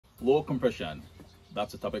Low compression,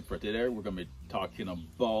 that's the topic for today. We're going to be talking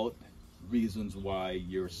about reasons why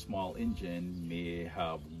your small engine may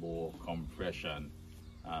have low compression.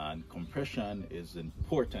 And compression is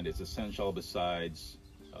important, it's essential besides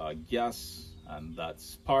gas and that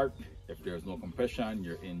spark. If there's no compression,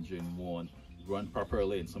 your engine won't run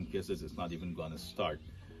properly. In some cases, it's not even going to start.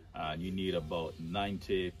 And you need about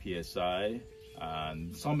 90 psi,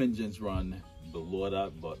 and some engines run below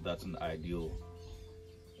that, but that's an ideal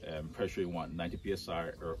pressure. You want 90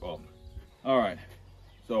 psi or up. All right,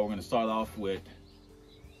 so we're going to start off with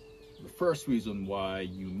the first reason why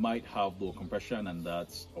you might have low compression, and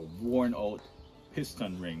that's a worn out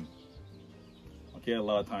piston ring. Okay, a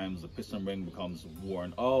lot of times the piston ring becomes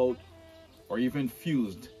worn out or even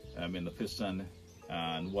fused in the piston,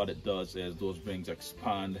 and what it does is those rings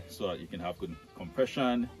expand so that you can have good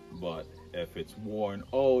compression. But if it's worn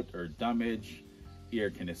out or damaged, air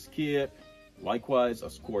can escape. Likewise, a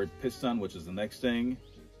scored piston, which is the next thing.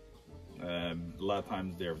 A lot of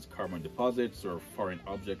times there's carbon deposits or foreign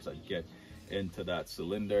objects that get into that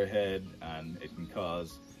cylinder head, and it can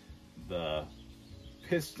cause the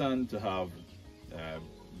piston to have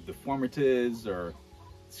deformities or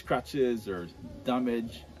scratches or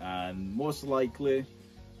damage. And most likely,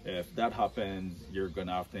 if that happens, you're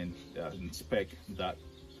gonna have to inspect that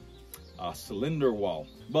cylinder wall.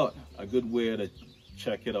 But a good way to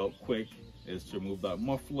check it out quick is to remove that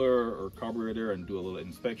muffler or carburetor and do a little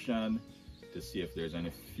inspection to see if there's any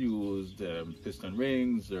fused piston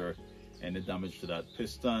rings or any damage to that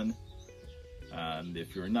piston. And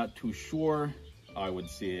if you're not too sure, I would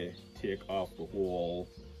say take off the whole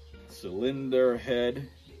cylinder head,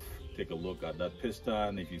 take a look at that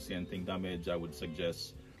piston. If you see anything damaged, I would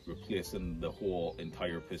suggest replacing the whole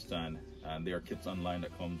entire piston. And there are kits online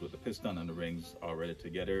that comes with the piston and the rings already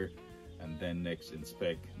together. And then next,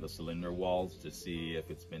 inspect the cylinder walls to see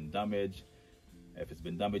if it's been damaged. If it's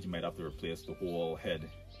been damaged, you might have to replace the whole head,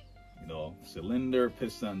 you know, cylinder,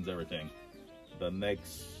 pistons, everything. The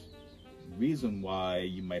next reason why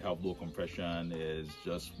you might have low compression is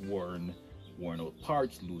just worn out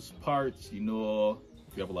parts, loose parts. You know,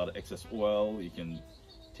 if you have a lot of excess oil, you can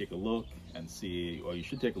take a look and see, or you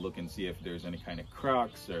should take a look and see if there's any kind of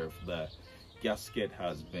cracks, or if the gasket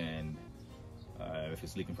has been if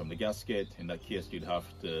it's leaking from the gasket. In that case, you'd have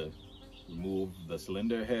to remove the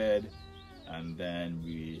cylinder head and then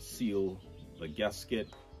reseal the gasket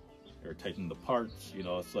or tighten the parts, you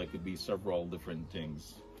know. So it could be several different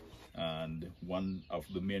things. And one of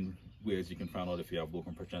the main ways you can find out if you have low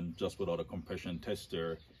compression just without a compression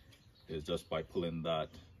tester is just by pulling that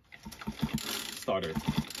starter.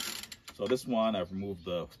 So this one, I've removed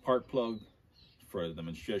the spark plug for the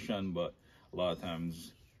demonstration, but a lot of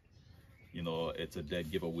times, you know, it's a dead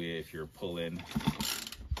giveaway if you're pulling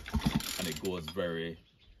and it goes very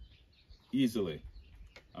easily.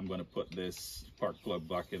 I'm going to put this spark plug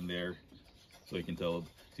back in there so you can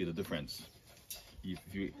see the difference.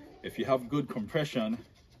 If you have good compression,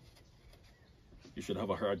 you should have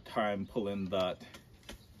a hard time pulling that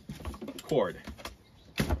cord.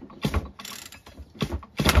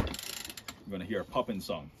 You're going to hear a popping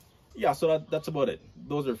sound. Yeah, so that's about it.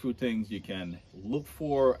 Those are a few things you can look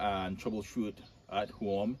for and troubleshoot at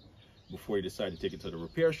home before you decide to take it to the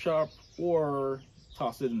repair shop or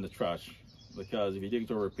toss it in the trash. Because if you take it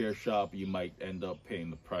to a repair shop, you might end up paying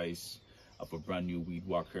the price of a brand new weed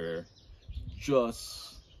whacker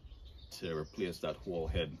just to replace that whole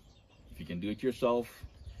head. If you can do it yourself,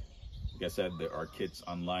 like I said, there are kits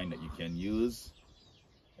online that you can use.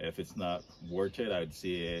 If it's not worth it, I'd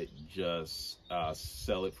say just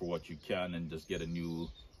sell it for what you can and just get a new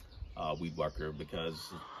weed whacker,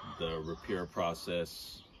 because the repair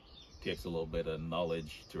process takes a little bit of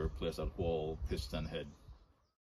knowledge to replace that whole piston head.